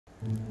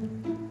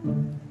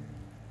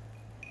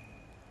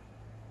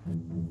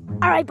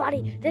Alright,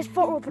 buddy, this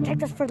fort will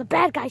protect us from the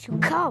bad guys who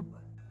come.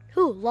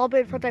 Who,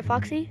 Lolbit and Funtime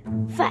Foxy?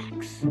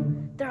 Facts.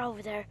 They're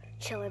over there,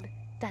 chilling.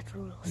 That's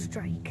when we'll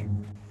strike.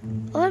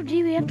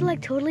 OMG, we have to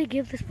like totally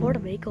give this fort a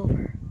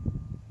makeover.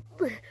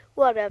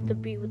 What'd have to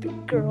be with the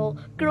girl?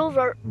 Girls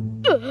are...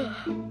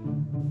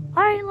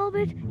 Alright,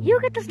 Lolbit, you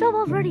get the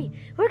snowballs ready.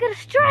 We're gonna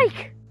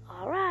strike!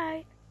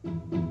 Alright.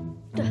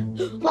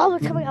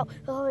 Lolbit's coming out.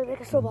 Let me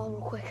make a snowball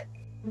real quick.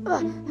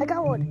 I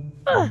got one.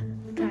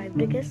 Time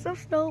to get some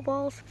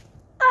snowballs.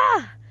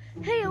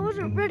 Hey, I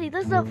wasn't ready.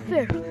 That's not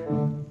fair.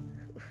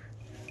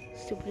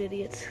 Stupid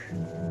idiots.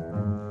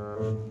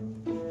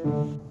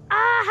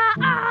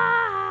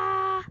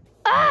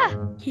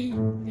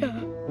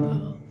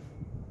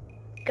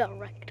 Got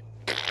wrecked.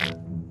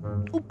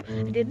 Oop,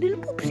 I did a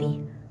little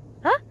poopsie.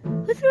 Huh?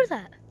 Who threw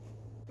that?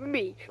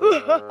 Me.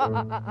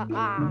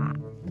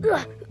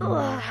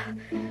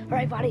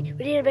 Alright, buddy,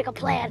 we need to make a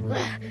plan.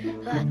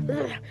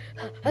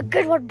 A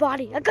good one,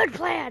 buddy, a good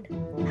plan.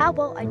 How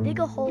about I dig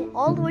a hole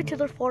all the way to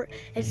their fort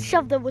and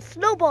shove them with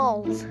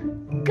snowballs?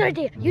 Good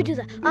idea, you do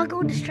that. I'll go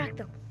and distract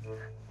them.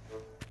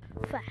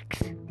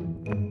 Facts.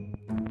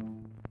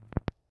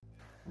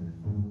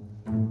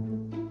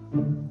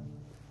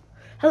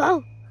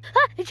 Hello?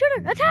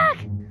 Intruder,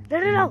 attack!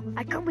 No,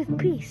 I come with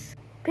peace.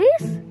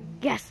 Peace?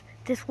 Yes,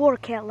 this war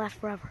can't last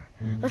forever.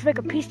 Let's make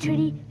a peace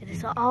treaty and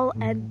this will all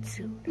end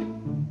soon.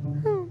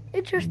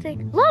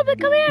 Interesting. Lolbit,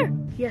 come here!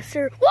 Yes,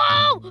 sir.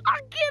 Whoa!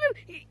 I'll get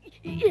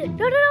him!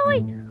 No,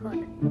 wait. Hold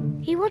on.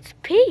 He wants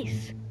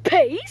peace.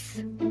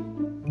 Peace?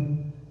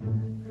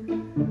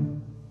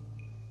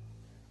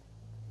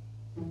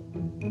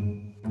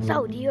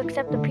 So, do you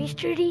accept the peace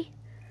treaty?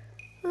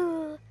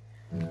 I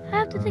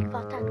have to think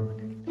about that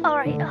one.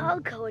 Alright,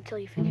 I'll go until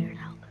you figure it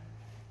out.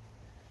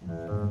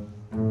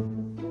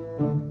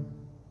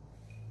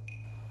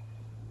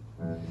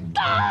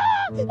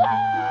 It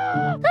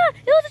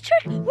was a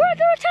trick! We're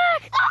under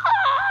attack!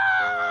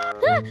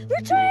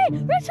 Retreat!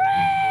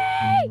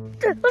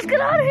 Let's get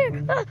out of here!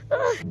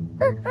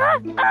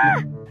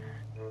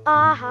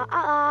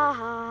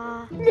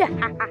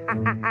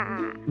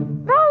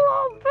 No,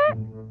 Lolbit!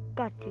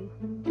 Got you.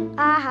 I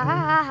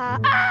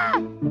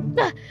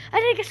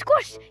didn't get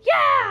squished!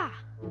 Yeah!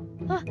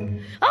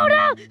 Oh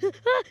no!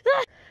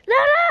 No!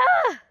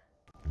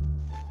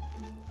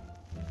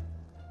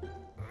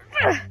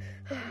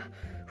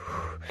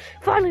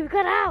 Finally, we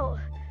got out!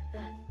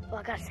 Well,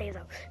 I gotta save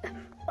them.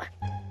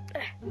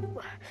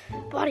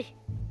 Buddy!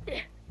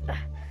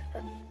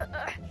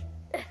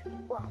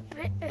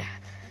 Lolbit.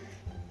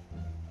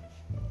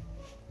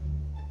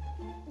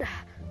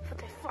 For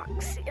the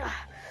Foxy.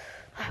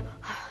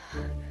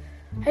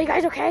 Hey, you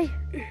guys okay?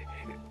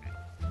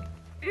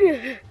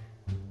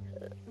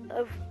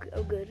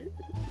 I'm good.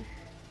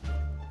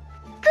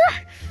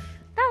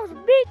 That was a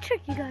big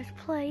trick you guys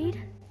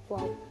played.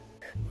 Well.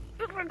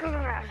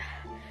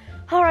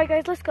 Alright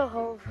guys, let's go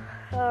home.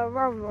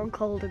 I'm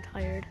cold and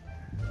tired.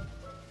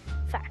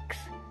 Facts.